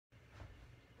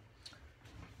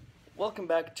Welcome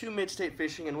back to Mid-State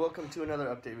Fishing and welcome to another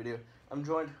update video. I'm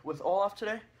joined with Olaf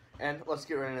today and let's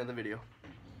get right into the video.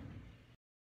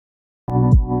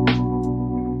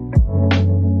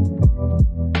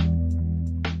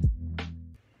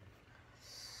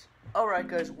 Alright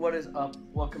guys, what is up?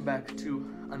 Welcome back to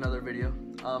another video.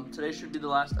 Today should be the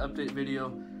last update video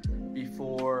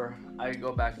before I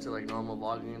go back to like normal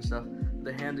vlogging and stuff.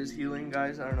 The hand is healing,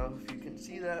 guys. I don't know if you can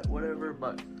see that, whatever,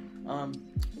 but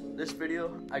this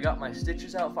video, I got my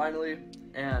stitches out finally,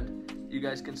 and you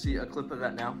guys can see a clip of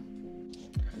that now.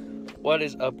 What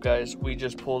is up, guys? We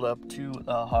just pulled up to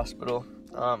the hospital.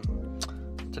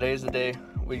 Today is the day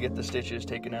we get the stitches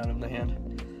taken out of the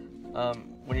hand.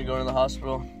 When you're going to the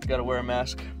hospital, you gotta wear a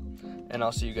mask, and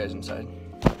I'll see you guys inside.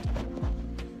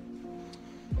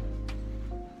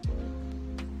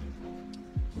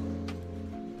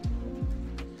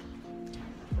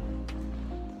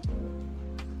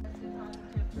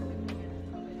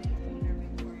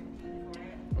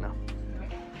 No.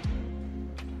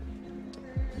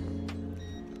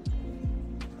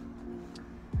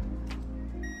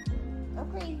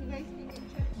 Okay, you guys can get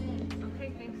checked in.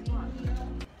 Okay, thanks a lot.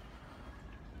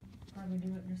 Probably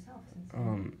do it yourself.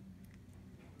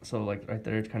 So like right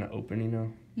there, it's kind of open, you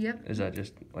know? Yep. Is that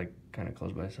just like kind of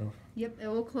closed by itself? Yep, it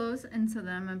will close, and so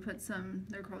then I'm gonna put some,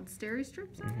 they're called steri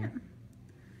strips on it.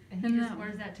 And he just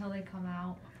wears that till they come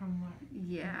out from what?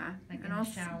 Yeah. Like and in I'll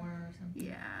the shower or something?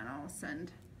 Yeah, and I'll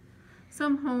send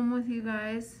some home with you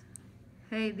guys.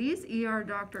 Hey, these ER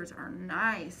doctors are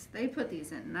nice. They put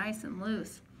these in nice and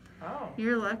loose. Oh.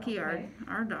 You're lucky okay.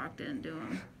 our doc didn't do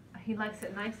them. He likes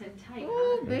it nice and tight.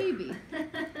 Oh, huh? baby.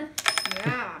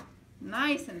 Yeah,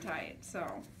 nice and tight, so.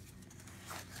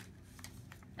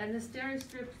 And the steri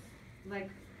strips, like,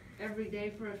 every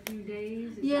day for a few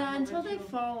days? Is Yeah, that until what they you'll-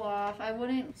 fall off. I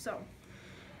wouldn't, so.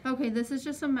 Okay, this is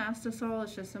just some mastisol.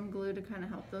 It's just some glue to kind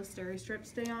of help those steri strips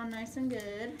stay on nice and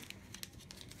good.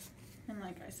 And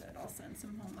like I said, I'll send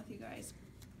some home with you guys.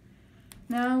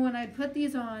 Now, when I put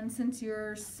these on, since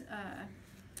your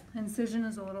incision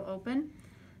is a little open,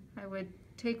 I would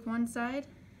take one side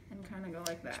and kind of go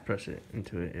like that. Just press it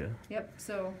into it, yeah. Yep,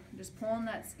 so just pulling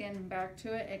that skin back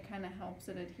to it, it kind of helps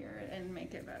it adhere and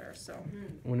make it better, so.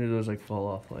 When do those like fall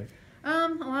off, like? A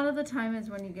lot of the time is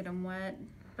when you get them wet,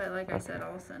 but like I Okay. said,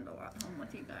 I'll send a lot home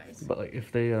with you guys. But like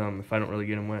if they if I don't really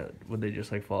get them wet, would they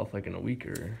just like fall off like in a week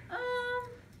or?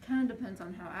 Kind of depends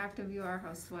on how active you are,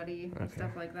 how sweaty, and Okay.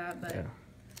 stuff like that, but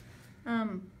Yeah.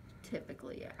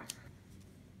 typically, yeah.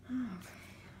 Okay.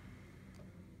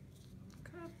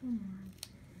 Couple more.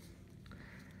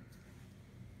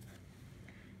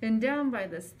 And down by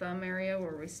this thumb area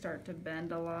where we start to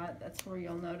bend a lot, that's where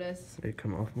you'll notice They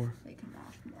come off more. they come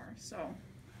off more. So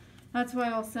that's why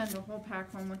I'll send a whole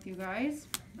pack home with you guys.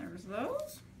 There's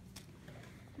those.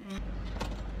 And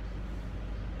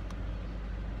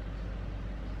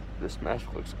This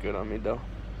mask looks good on me though.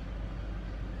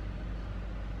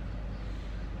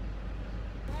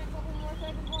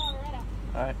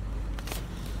 Alright.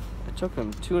 It took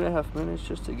him 2.5 minutes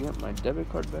just to get my debit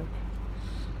card back.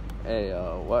 Hey,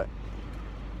 what?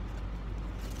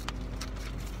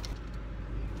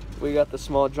 We got the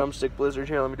small drumstick blizzard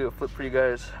here. Let me do a flip for you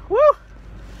guys. Woo!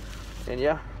 And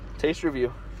yeah, taste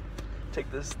review.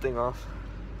 Take this thing off.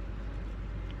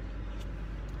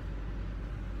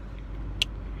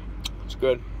 It's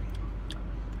good.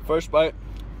 First bite,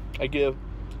 I give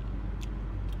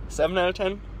 7 out of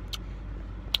 10.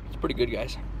 It's pretty good,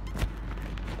 guys.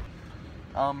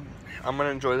 I'm gonna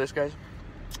enjoy this, guys.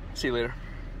 See you later.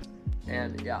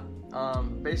 And yeah,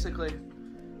 basically,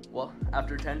 well,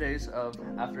 after 10 days of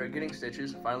after getting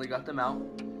stitches, finally got them out.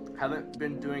 Haven't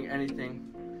been doing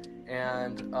anything,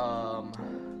 and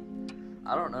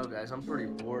I don't know, guys. I'm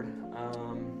pretty bored.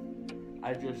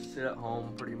 I just sit at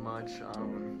home pretty much,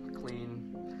 clean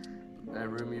my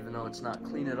room even though it's not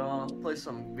clean at all. Play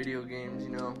some video games, you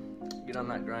know, get on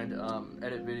that grind,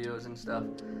 edit videos and stuff.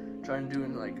 Trying to do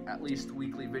like at least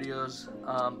weekly videos.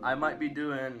 I might be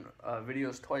doing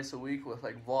videos twice a week with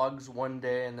like vlogs one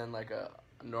day and then like a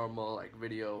normal like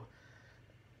video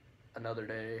another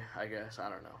day, I guess. I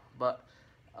don't know. But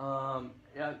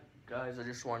yeah, guys, I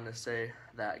just wanted to say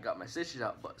that I got my stitches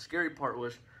out. But scary part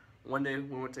was one day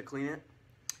we went to clean it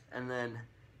and then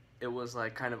it was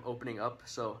like kind of opening up.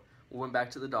 So we went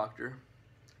back to the doctor,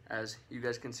 as you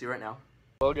guys can see right now.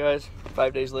 Well, guys,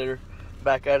 5 days later,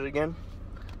 back at it again.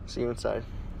 See you inside.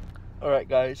 Alright,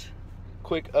 guys,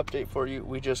 quick update for you.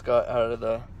 We just got out of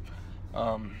the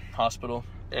hospital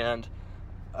and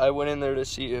I went in there to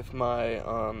see if my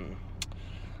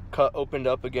cut opened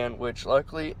up again, which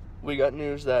luckily we got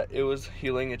news that it was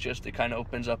healing. It kind of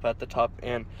opens up at the top,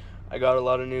 and I got a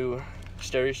lot of new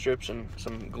steri strips and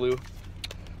some glue.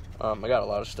 I got a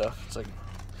lot of stuff. It's like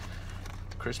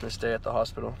Christmas Day at the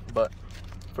hospital, but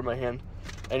for my hand.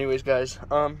 Anyways, guys,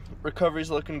 recovery's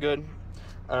looking good.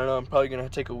 I don't know, I'm probably gonna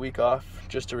take a week off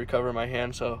just to recover my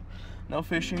hand, so no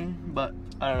fishing, but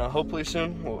I don't know, hopefully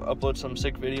soon we'll upload some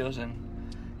sick videos, and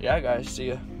yeah, guys, see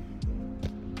ya.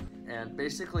 And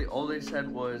basically all they said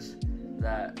was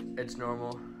that it's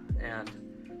normal and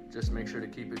just make sure to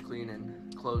keep it clean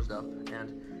and closed up,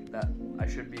 and that I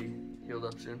should be healed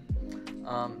up soon.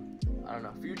 I don't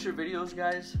know, future videos,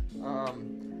 guys,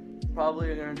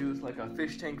 probably gonna do like a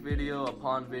fish tank video, a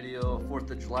pond video, a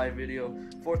 4th of July video,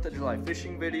 4th of July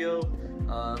fishing video.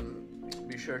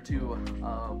 Be sure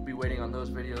to be waiting on those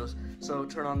videos, so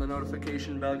turn on the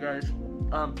notification bell, guys.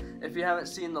 If you haven't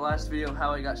seen the last video,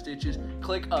 how I got stitches,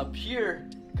 click up here,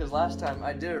 because last time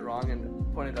I did it wrong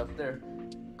and pointed up there,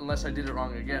 unless I did it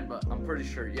wrong again, but I'm pretty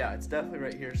sure, yeah, it's definitely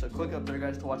right here. So click up there,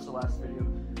 guys, to watch the last video.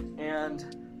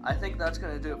 And I think that's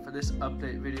gonna do it for this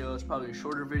update video. It's probably a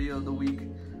shorter video of the week.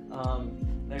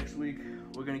 Next week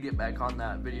we're gonna get back on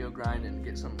that video grind and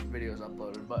get some videos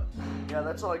uploaded. But yeah,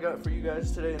 that's all I got for you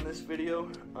guys today in this video.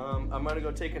 I'm gonna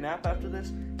go take a nap after this.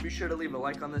 Be sure to leave a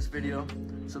like on this video,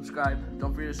 subscribe,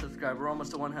 don't forget to subscribe. We're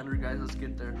almost to 100, guys. Let's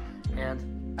get there,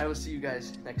 and I will see you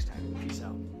guys next time. Peace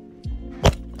out.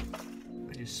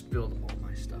 I just spilled all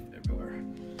my stuff everywhere.